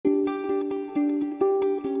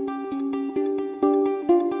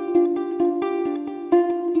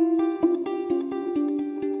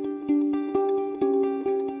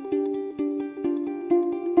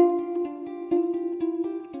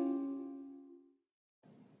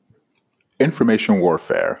Information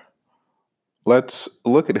warfare. Let's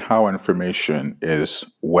look at how information is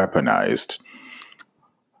weaponized.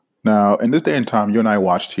 Now, in this day and time, you and I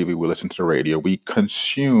watch TV, we listen to the radio, we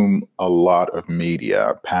consume a lot of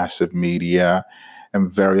media, passive media,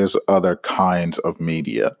 and various other kinds of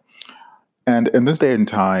media. And in this day and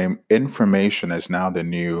time, information is now the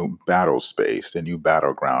new battle space, the new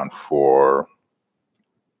battleground for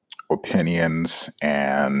opinions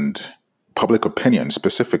and public opinion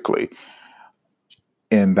specifically,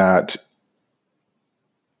 in that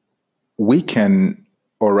we can,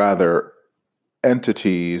 or rather,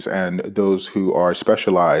 entities and those who are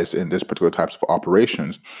specialized in this particular types of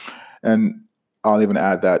operations. And I'll even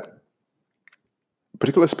add that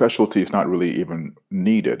particular specialty is not really even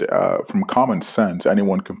needed. From common sense,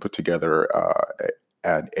 anyone can put together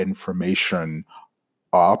an information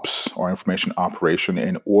ops or information operation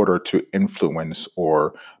in order to influence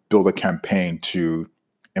or build a campaign to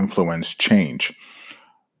influence change.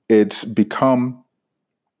 It's become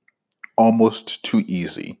almost too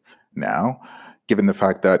easy now, given the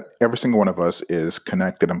fact that every single one of us is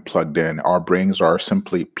connected and plugged in. Our brains are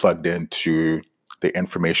simply plugged into the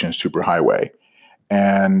information superhighway.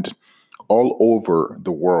 And all over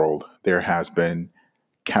the world, there has been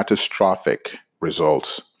catastrophic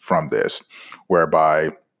results from this,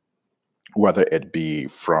 whereby whether it be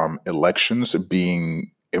from elections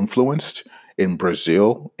being influenced in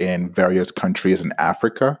Brazil, in various countries in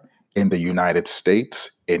Africa, in the United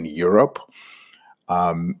States, in Europe,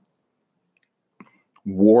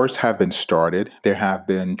 wars have been started. There have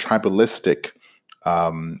been tribalistic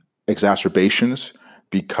exacerbations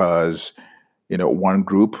because, one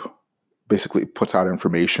group basically puts out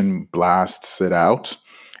information, blasts it out,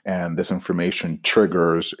 and this information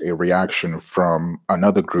triggers a reaction from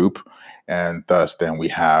another group, and thus then we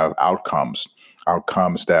have outcomes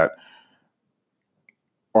that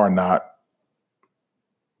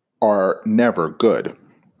are never good.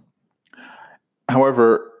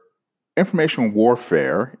 However, information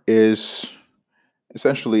warfare is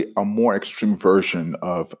essentially a more extreme version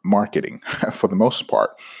of marketing for the most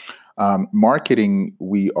part. Marketing,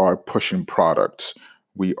 we are pushing products.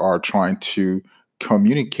 We are trying to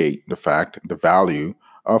communicate the value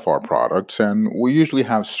of our products, and we usually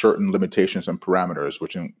have certain limitations and parameters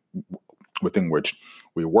within which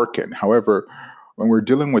we work in. However, when we're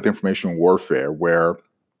dealing with information warfare, where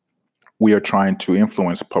we are trying to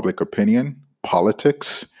influence public opinion,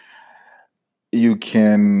 politics, you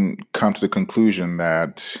can come to the conclusion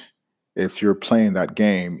that if you're playing that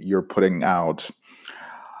game, you're putting out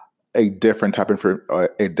a different type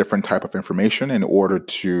of information in order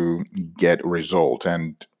to get results.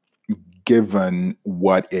 And given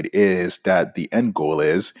what it is that the end goal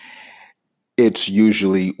is, it's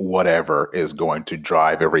usually whatever is going to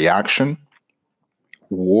drive a reaction,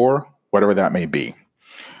 war, whatever that may be.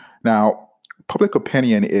 Now, public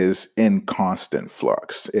opinion is in constant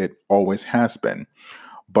flux. It always has been.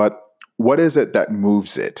 But what is it that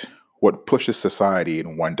moves it? What pushes society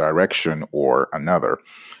in one direction or another?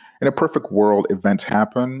 In a perfect world, events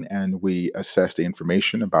happen and we assess the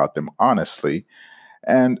information about them honestly,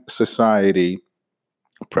 and society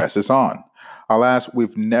presses on. Alas,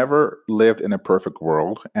 we've never lived in a perfect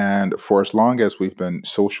world, and for as long as we've been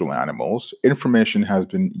social animals, information has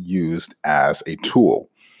been used as a tool.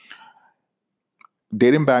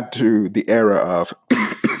 Dating back to the era of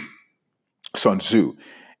Sun Tzu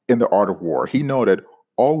in The Art of War, he noted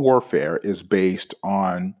all warfare is based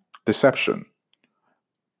on deception.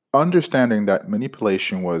 Understanding that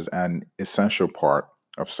manipulation was an essential part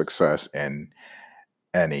of success in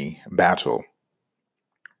any battle.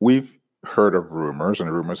 We've heard of rumors,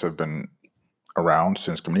 and rumors have been around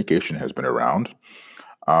since communication has been around.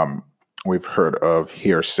 We've heard of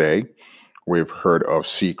hearsay. We've heard of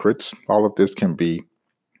secrets. All of this can be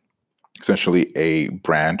essentially a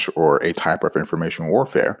branch or a type of information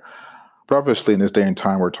warfare. But obviously, in this day and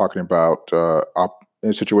time, we're talking about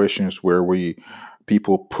in situations where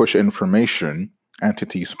people push information,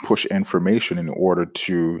 entities push information in order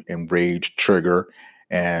to enrage, trigger,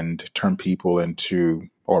 and turn people into,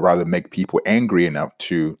 or rather make people angry enough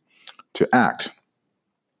to act.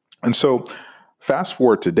 And so fast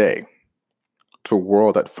forward today to a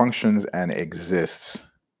world that functions and exists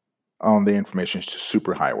on the information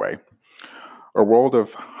superhighway, a world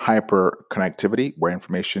of hyper connectivity where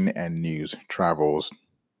information and news travels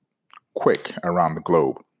quick around the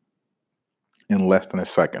globe in less than a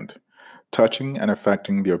second, touching and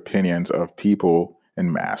affecting the opinions of people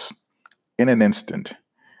en masse in an instant.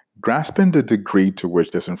 Grasping the degree to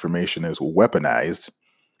which this information is weaponized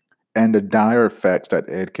and the dire effects that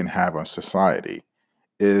it can have on society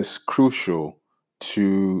is crucial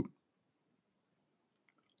to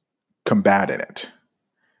combating it.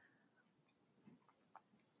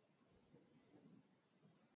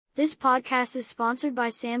 This podcast is sponsored by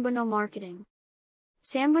Sambuno Marketing.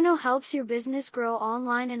 Sambuno helps your business grow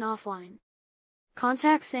online and offline.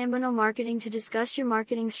 Contact Sambuno Marketing to discuss your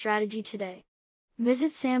marketing strategy today.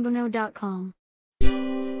 Visit sambuno.com.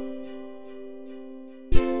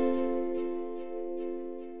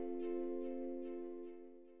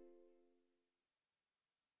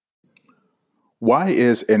 Why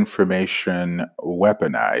is information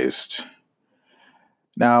weaponized?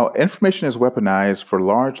 Now, information is weaponized for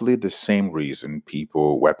largely the same reason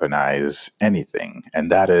people weaponize anything,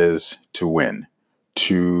 and that is to win,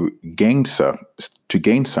 to gain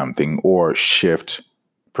something or shift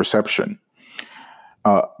perception.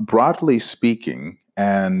 Broadly speaking,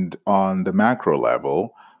 and on the macro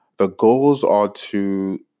level, the goals are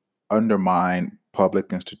to undermine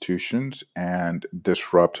public institutions and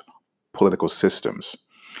disrupt political systems.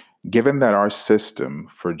 Given that our system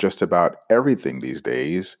for just about everything these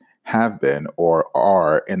days have been or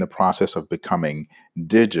are in the process of becoming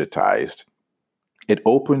digitized, it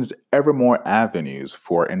opens ever more avenues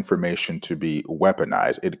for information to be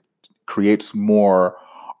weaponized. It creates more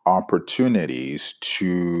opportunities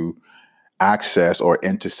to access or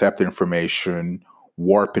intercept information,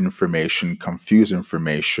 warp information, confuse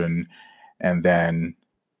information, and then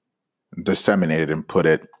disseminate it and put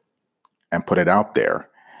it out there.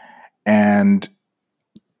 And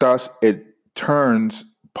thus it turns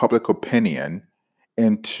public opinion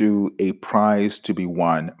into a prize to be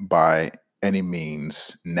won by any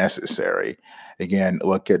means necessary. Again,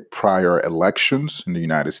 look at prior elections in the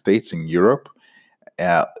United States, in Europe,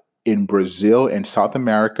 uh, in Brazil, in South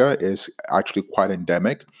America is actually quite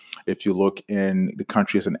endemic. If you look in the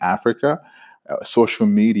countries in Africa, social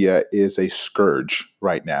media is a scourge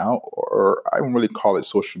right now, or I wouldn't really call it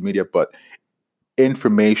social media, but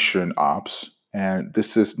information ops. And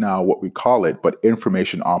this is now what we call it, but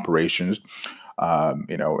information operations.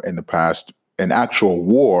 In the past, in actual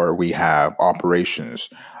war, we have operations.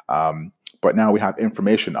 But now we have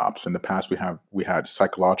information ops. In the past, we had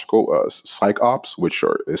psychological psych ops, which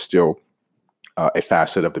is still a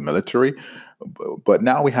facet of the military. But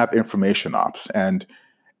now we have information ops, and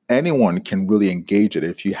anyone can really engage it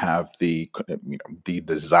if you have the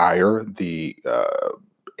desire, the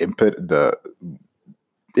input,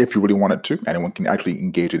 if you really wanted to. Anyone can actually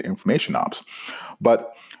engage in information ops,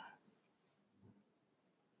 but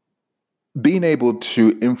being able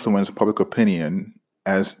to influence public opinion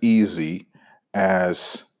as easy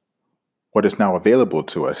as what is now available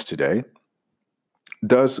to us today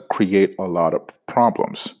does create a lot of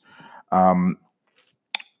problems.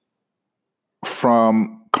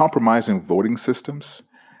 From compromising voting systems,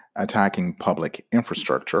 attacking public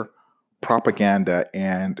infrastructure, propaganda,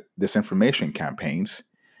 and disinformation campaigns,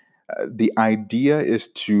 the idea is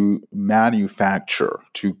to manufacture,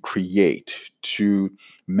 to create, to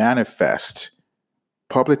manifest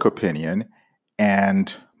public opinion,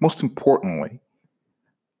 and most importantly,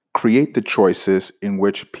 create the choices in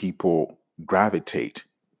which people gravitate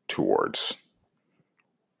towards.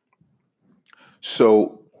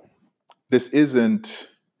 So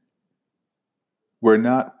we're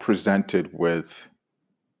not presented with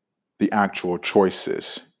the actual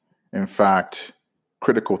choices. In fact,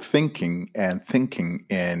 critical thinking and thinking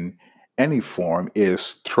in any form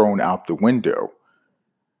is thrown out the window.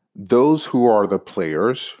 Those who are the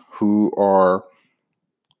players, who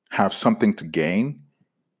have something to gain,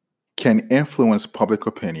 can influence public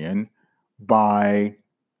opinion by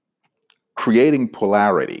creating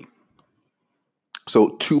polarity.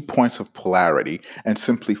 So 2 points of polarity, and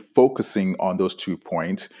simply focusing on those 2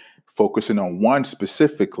 points, focusing on one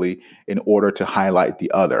specifically in order to highlight the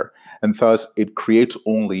other. And thus it creates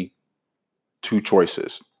only 2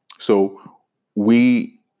 choices. So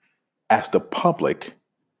we, as the public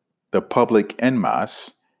en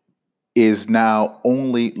masse, is now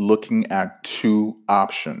only looking at 2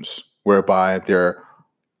 options, whereby there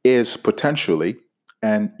is potentially,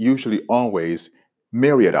 and usually always,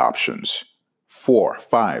 myriad options, 4,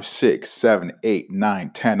 5, 6, 7, 8, 9,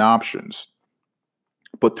 10 options.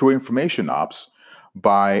 But through information ops,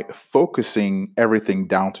 by focusing everything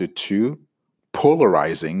down to 2,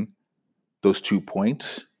 polarizing those 2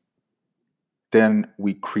 points, then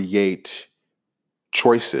we create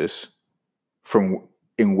choices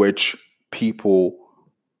in which people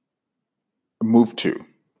move to.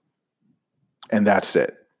 And that's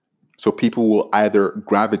it. So people will either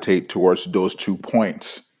gravitate towards those 2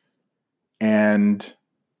 points. And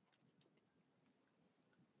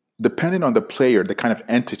depending on the player, the kind of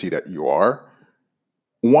entity that you are,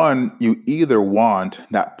 one, you either want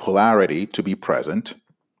that polarity to be present,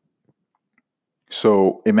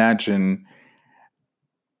 So imagine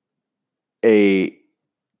a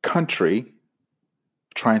country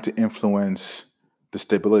trying to influence the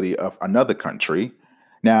stability of another country.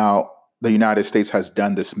 Now, the United States has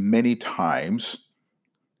done this many times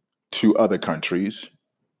to other countries.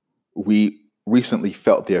 We recently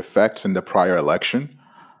felt the effects in the prior election,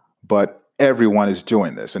 but everyone is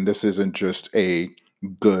doing this. And this isn't just a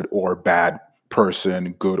good or bad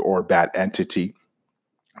person, good or bad entity.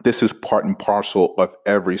 This is part and parcel of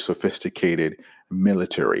every sophisticated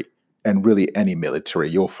military, and really any military.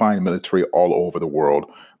 You'll find military all over the world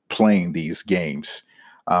playing these games.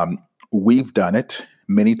 Um, we've done it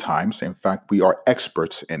many times. In fact, we are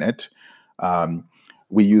experts in it. Um,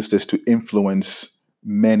 we use this to influence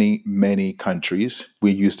many, many countries.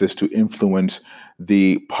 We use this to influence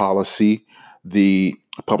the policy, the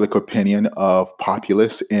public opinion of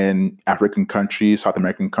populace in African countries, South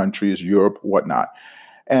American countries, Europe, whatnot.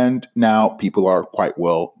 And now people are quite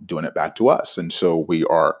well doing it back to us. And so we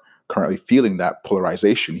are currently feeling that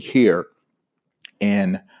polarization here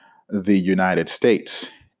in the United States.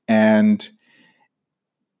 And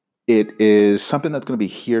it is something that's going to be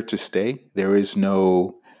here to stay. There is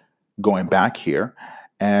no going back here.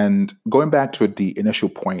 And going back to the initial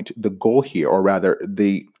point, the goal here, or rather,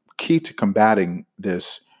 the key to combating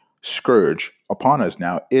this scourge upon us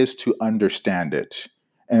now is to understand it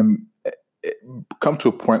and come to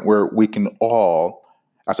a point where we can all,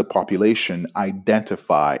 as a population,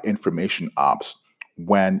 identify information ops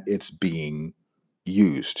when it's being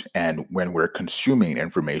used and when we're consuming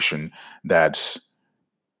information that's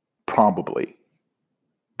probably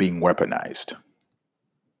being weaponized.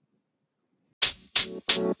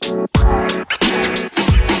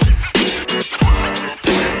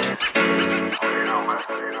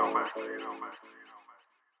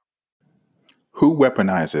 Who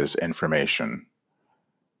weaponizes information?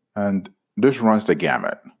 And this runs the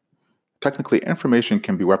gamut. Technically, information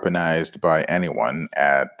can be weaponized by anyone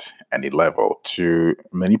at any level to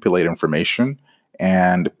manipulate information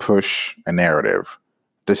and push a narrative.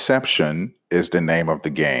 Deception is the name of the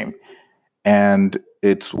game, and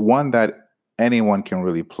it's one that anyone can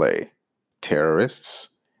really play. Terrorists,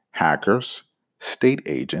 hackers, state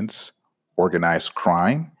agents, organized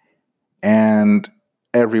crime, and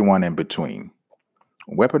everyone in between.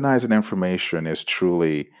 Weaponizing information is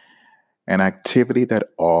truly an activity that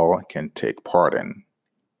all can take part in,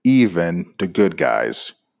 even the good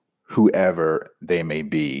guys, whoever they may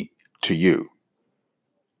be to you.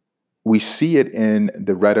 We see it in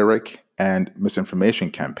the rhetoric and misinformation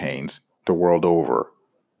campaigns the world over.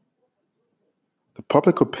 The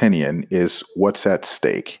public opinion is what's at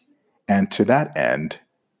stake, and to that end,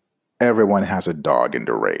 everyone has a dog in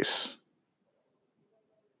the race.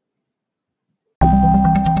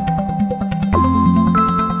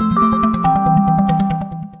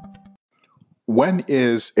 When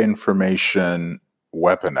is information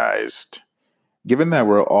weaponized? Given that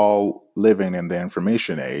we're all living in the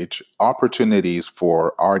information age, opportunities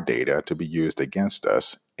for our data to be used against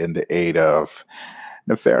us in the aid of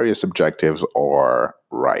nefarious objectives are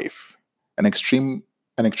rife. An extremely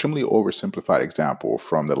oversimplified example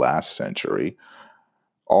from the last century,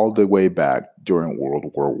 all the way back during World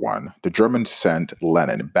War I, the Germans sent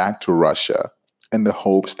Lenin back to Russia in the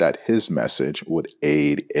hopes that his message would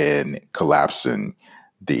aid in collapsing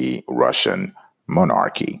the Russian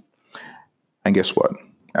monarchy. And guess what?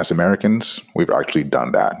 As Americans, we've actually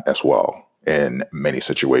done that as well in many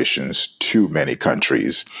situations to many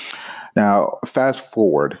countries. Now, fast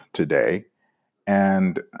forward today,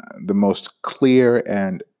 and the most clear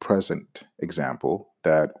and present example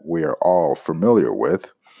that we are all familiar with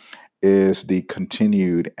is the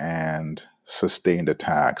continued and sustained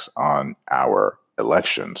attacks on our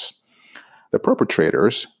elections. The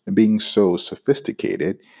perpetrators, being so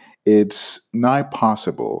sophisticated, it's nigh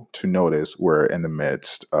possible to notice we're in the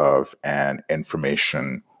midst of an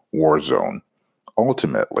information war zone.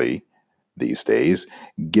 Ultimately, these days,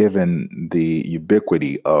 given the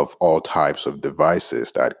ubiquity of all types of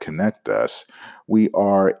devices that connect us, we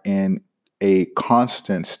are in a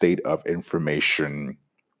constant state of information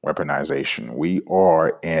weaponization. We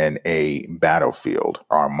are in a battlefield.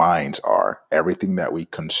 Our minds are. Everything that we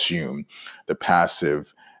consume, the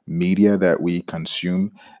passive media that we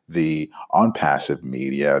consume, the unpassive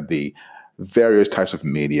media, the various types of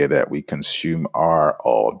media that we consume are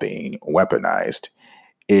all being weaponized.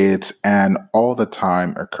 It's an all the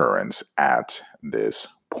time occurrence at this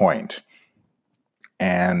point.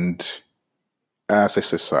 And as a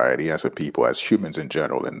society, as a people, as humans in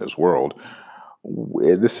general in this world,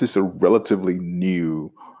 this is a relatively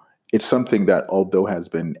new It's something that, although has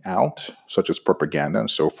been out, such as propaganda and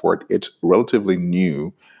so forth, it's relatively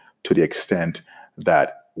new to the extent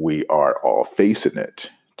that we are all facing it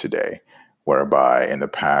today. Whereby in the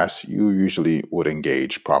past, you usually would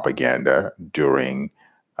engage propaganda during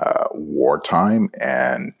wartime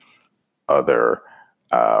and other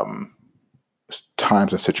um,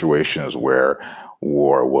 times and situations where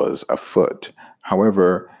war was afoot.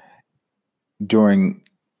 However, during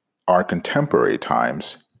our contemporary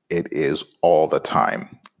times, it is all the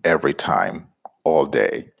time, every time, all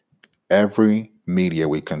day. Every media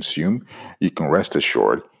we consume, you can rest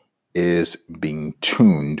assured, is being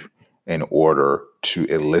tuned in order to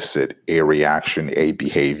elicit a reaction, a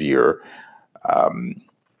behavior. Um,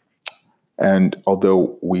 and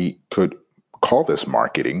although we could call this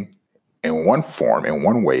marketing in one form, in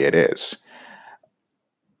one way, it is.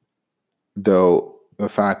 Though the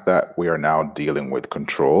fact that we are now dealing with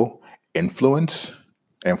control, influence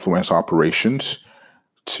operations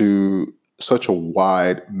to such a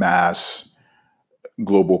wide mass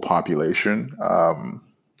global population,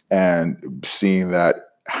 and seeing that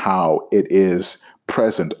how it is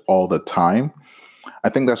present all the time, I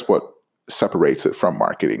think that's what separates it from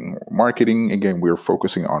marketing. Marketing, again, we're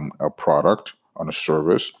focusing on a product, on a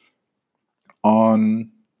service, on,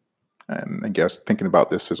 and I guess thinking about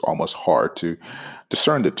this is almost hard to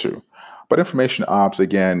discern the two. But information ops,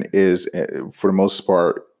 again, is for the most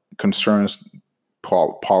part concerns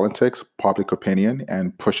politics, public opinion,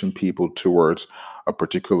 and pushing people towards a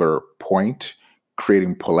particular point,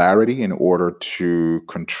 creating polarity in order to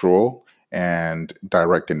control and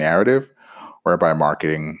direct the narrative. Whereby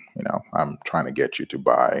marketing, I'm trying to get you to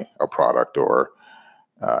buy a product or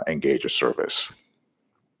engage a service.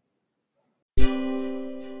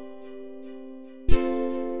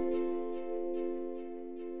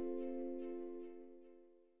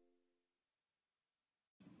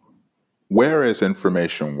 Where is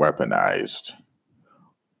information weaponized?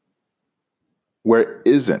 Where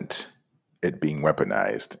isn't it being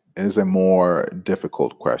weaponized is a more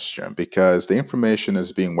difficult question, because the information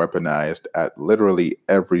is being weaponized at literally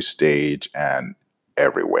every stage and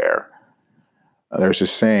everywhere. There's a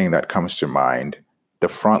saying that comes to mind: the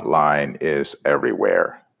front line is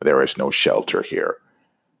everywhere. There is no shelter here.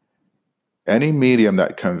 Any medium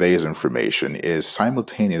that conveys information is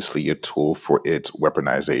simultaneously a tool for its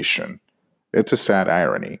weaponization. It's a sad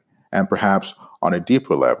irony, and perhaps on a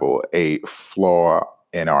deeper level, a flaw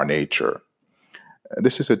in our nature.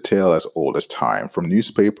 This is a tale as old as time, from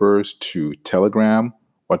newspapers to Telegram,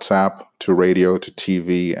 WhatsApp to radio to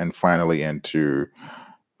TV, and finally into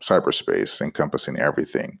cyberspace, encompassing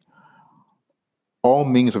everything. All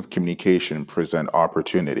means of communication present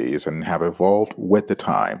opportunities and have evolved with the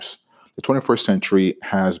times. The 21st century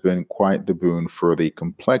has been quite the boon for the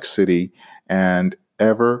complexity and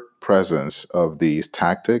ever presence of these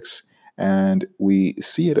tactics, and we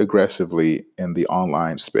see it aggressively in the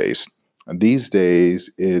online space. And these days,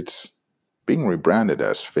 it's being rebranded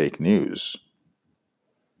as fake news.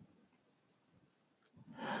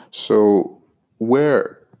 So,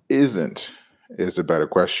 where isn't is a better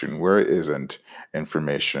question. Where isn't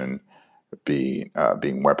information being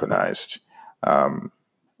weaponized? Um,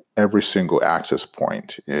 every single access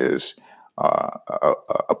point is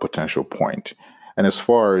a potential point. And as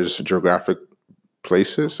far as geographic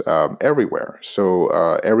places, everywhere. So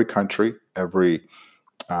every country,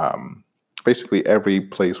 um, basically every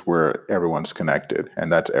place where everyone's connected,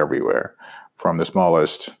 and that's everywhere, from the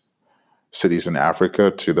smallest cities in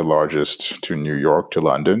Africa to the largest, to New York, to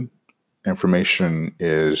London. Information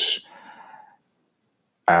is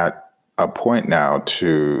at a point now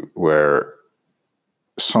to where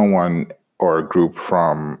someone or a group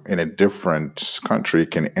from in a different country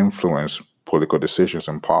can influence political decisions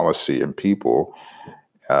and policy and people,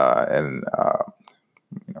 and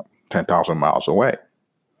 10,000 miles away.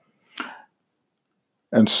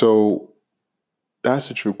 And so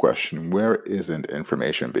that's a true question. Where isn't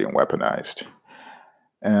information being weaponized?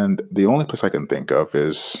 And the only place I can think of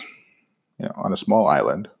is, on a small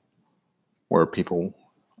island where people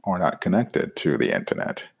are not connected to the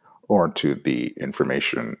internet or to the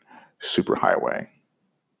information superhighway.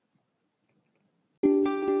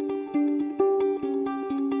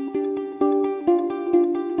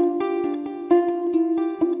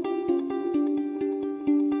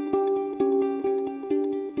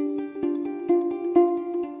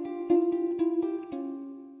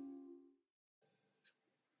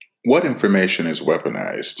 What information is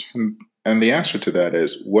weaponized? And the answer to that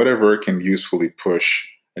is whatever can usefully push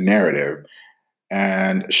a narrative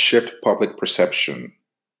and shift public perception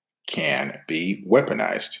can be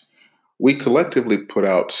weaponized. We collectively put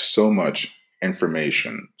out so much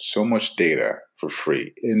information, so much data for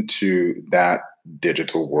free into that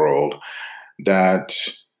digital world that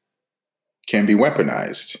can be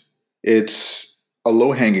weaponized. It's a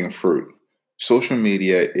low hanging fruit. Social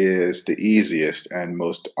media is the easiest and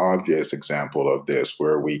most obvious example of this,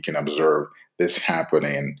 where we can observe this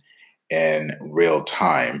happening in real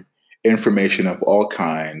time. Information of all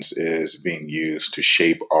kinds is being used to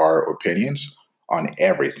shape our opinions on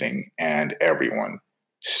everything and everyone,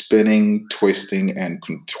 spinning, twisting, and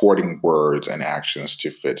contorting words and actions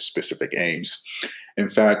to fit specific aims. In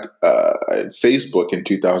fact, Facebook in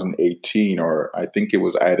 2018, or I think it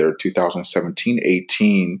was either 2017,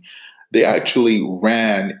 18, they actually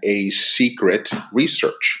ran a secret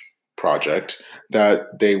research project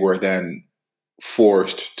that they were then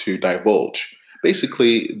forced to divulge.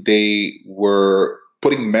 Basically, they were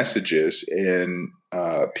putting messages in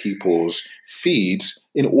people's feeds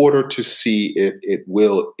in order to see if it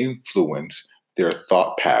will influence their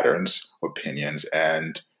thought patterns, opinions,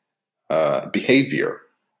 and behavior.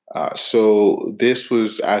 So this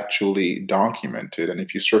was actually documented, and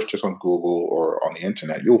if you search this on Google or on the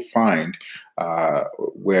internet, you'll find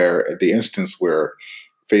where the instance where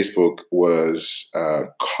Facebook was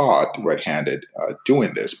caught red-handed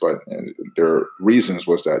doing this. But their reasons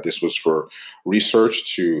was that this was for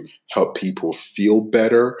research to help people feel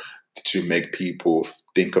better, to make people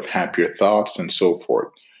think of happier thoughts, and so forth.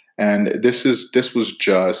 And this was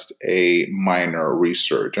just a minor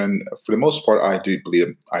research, and for the most part, I do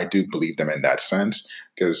believe them in that sense,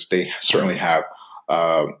 because they certainly have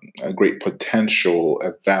a great potential,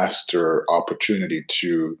 a vaster opportunity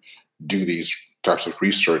to do these types of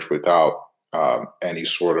research without any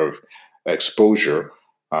sort of exposure.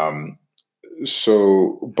 Um,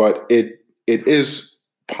 but it is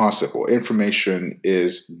possible. Information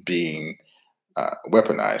is being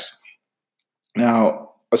weaponized. Now,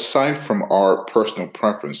 aside from our personal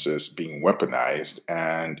preferences being weaponized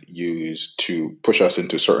and used to push us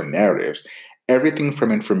into certain narratives, everything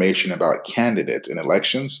from information about candidates in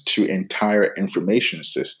elections to entire information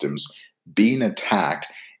systems being attacked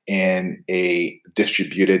in a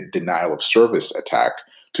distributed denial of service attack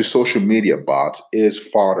to social media bots is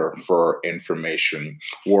fodder for information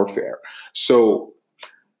warfare. So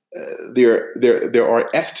there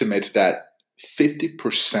are estimates that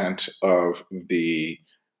 50% of the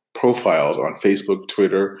profiles on Facebook,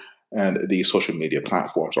 Twitter, and the social media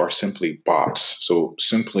platforms are simply bots. So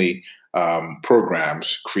simply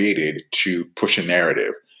programs created to push a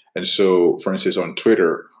narrative. And so, for instance, on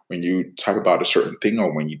Twitter, when you type about a certain thing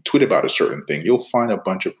or when you tweet about a certain thing, you'll find a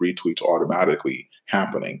bunch of retweets automatically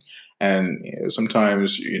happening. And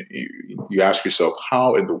sometimes you ask yourself,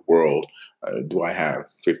 how in the world do I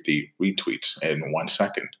have 50 retweets in 1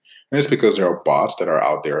 second? And it's because there are bots that are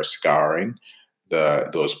out there scouring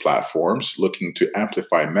those platforms looking to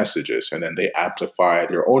amplify messages, and then they amplify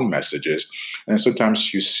their own messages. And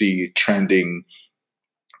sometimes you see trending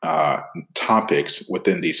topics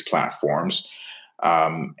within these platforms,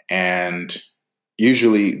 and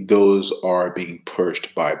usually those are being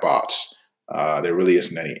pushed by bots. There really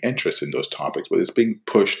isn't any interest in those topics, but it's being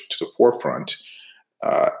pushed to the forefront,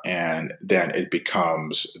 and then it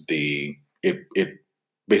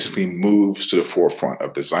basically moves to the forefront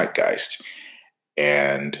of the zeitgeist.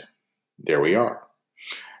 And there we are.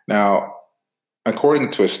 Now,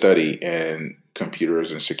 according to a study in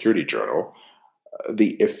Computers and Security Journal,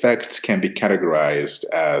 the effects can be categorized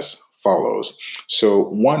as follows. So,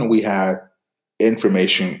 one, we have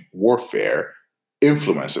information warfare,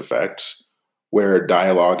 influence effects, where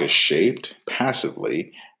dialogue is shaped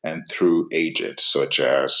passively and through agents such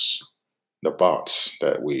as the bots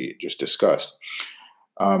that we just discussed.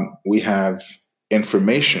 We have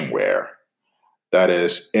informationware, that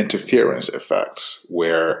is interference effects,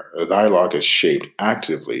 where a dialogue is shaped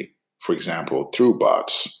actively, for example, through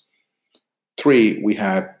bots. Three, we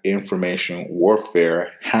have information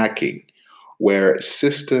warfare hacking, where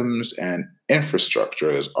systems and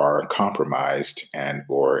infrastructures are compromised and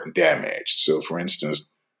or damaged. So, for instance,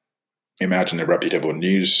 imagine a reputable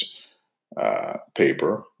news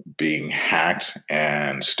paper being hacked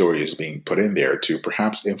and stories being put in there to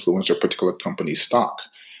perhaps influence a particular company's stock.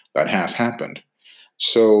 That has happened.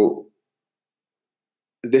 So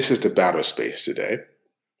this is the battle space today,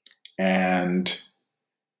 and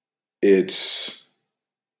it's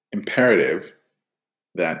imperative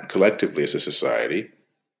that collectively as a society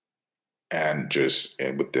and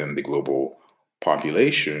within the global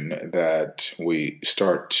population that we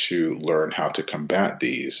start to learn how to combat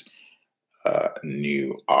these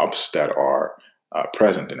new ops that are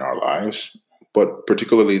present in our lives, but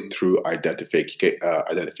particularly through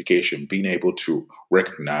identification, being able to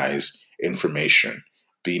recognize information,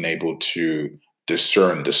 being able to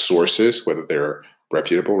discern the sources, whether they're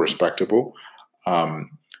reputable, respectable, um,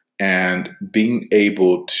 and being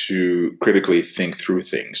able to critically think through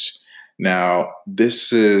things. Now,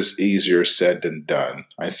 this is easier said than done.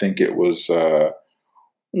 I think it was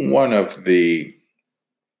one of the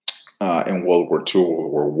in World War II,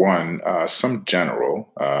 World War One, some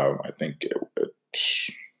general, I think,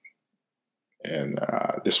 and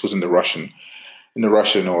this was in the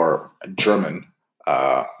Russian or German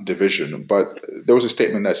division. But there was a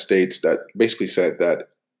statement that states that basically said that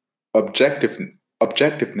objective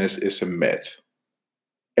objectiveness is a myth.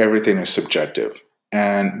 Everything is subjective,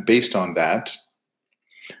 and based on that,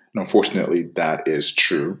 and unfortunately, that is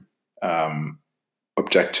true. Um,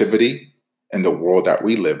 Objectivity in the world that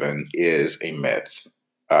we live in is a myth.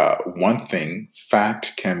 One thing,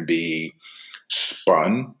 fact can be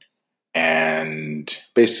spun and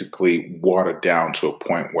basically watered down to a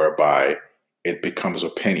point whereby it becomes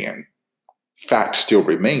opinion. Fact still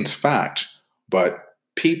remains fact, but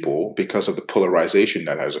people, because of the polarization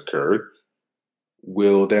that has occurred,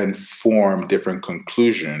 will then form different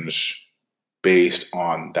conclusions based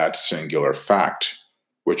on that singular fact,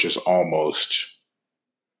 which is almost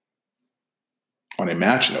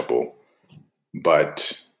unimaginable,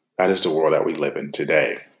 but that is the world that we live in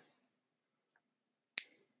today.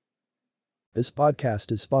 This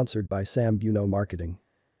podcast is sponsored by Sam Buno Marketing.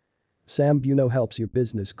 Sam Buno helps your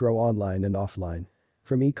business grow online and offline.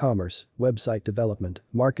 From e-commerce, website development,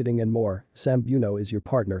 marketing and more, Sam Buno is your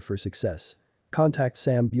partner for success. Contact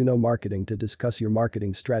Sam Buno Marketing to discuss your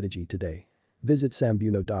marketing strategy today. Visit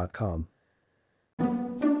sambuno.com.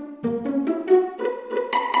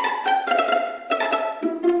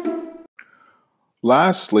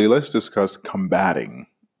 Lastly, let's discuss combating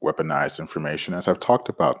weaponized information. As I've talked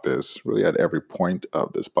about this really at every point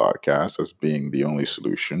of this podcast as being the only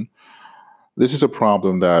solution, this is a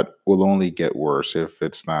problem that will only get worse if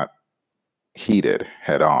it's not heated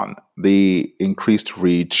head on. The increased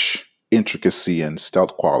reach, intricacy, and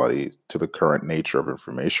stealth quality to the current nature of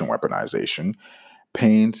information weaponization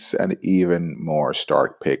paints an even more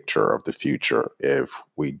stark picture of the future if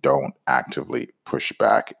we don't actively push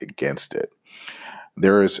back against it.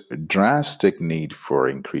 There is a drastic need for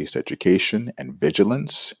increased education and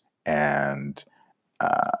vigilance and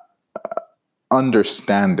uh,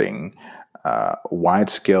 understanding, wide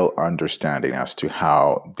scale understanding as to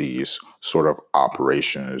how these sort of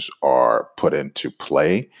operations are put into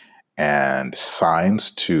play and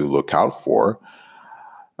signs to look out for.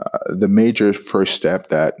 The major first step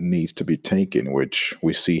that needs to be taken, which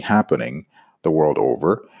we see happening the world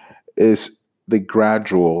over, is the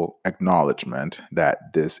gradual acknowledgement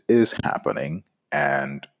that this is happening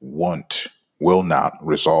and will not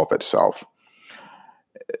resolve itself.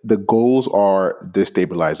 The goals are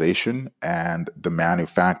destabilization and the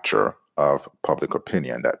manufacture of public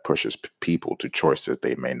opinion that pushes people to choices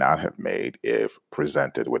they may not have made if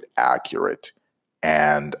presented with accurate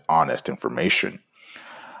and honest information.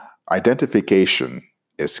 Identification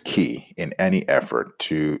is key in any effort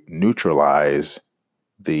to neutralize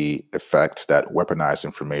the effects that weaponized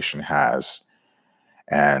information has,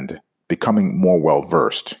 and becoming more well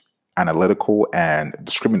versed, analytical, and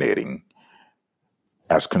discriminating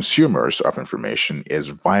as consumers of information is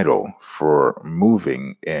vital for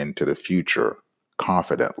moving into the future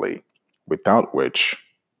confidently, without which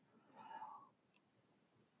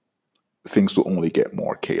things will only get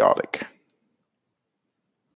more chaotic.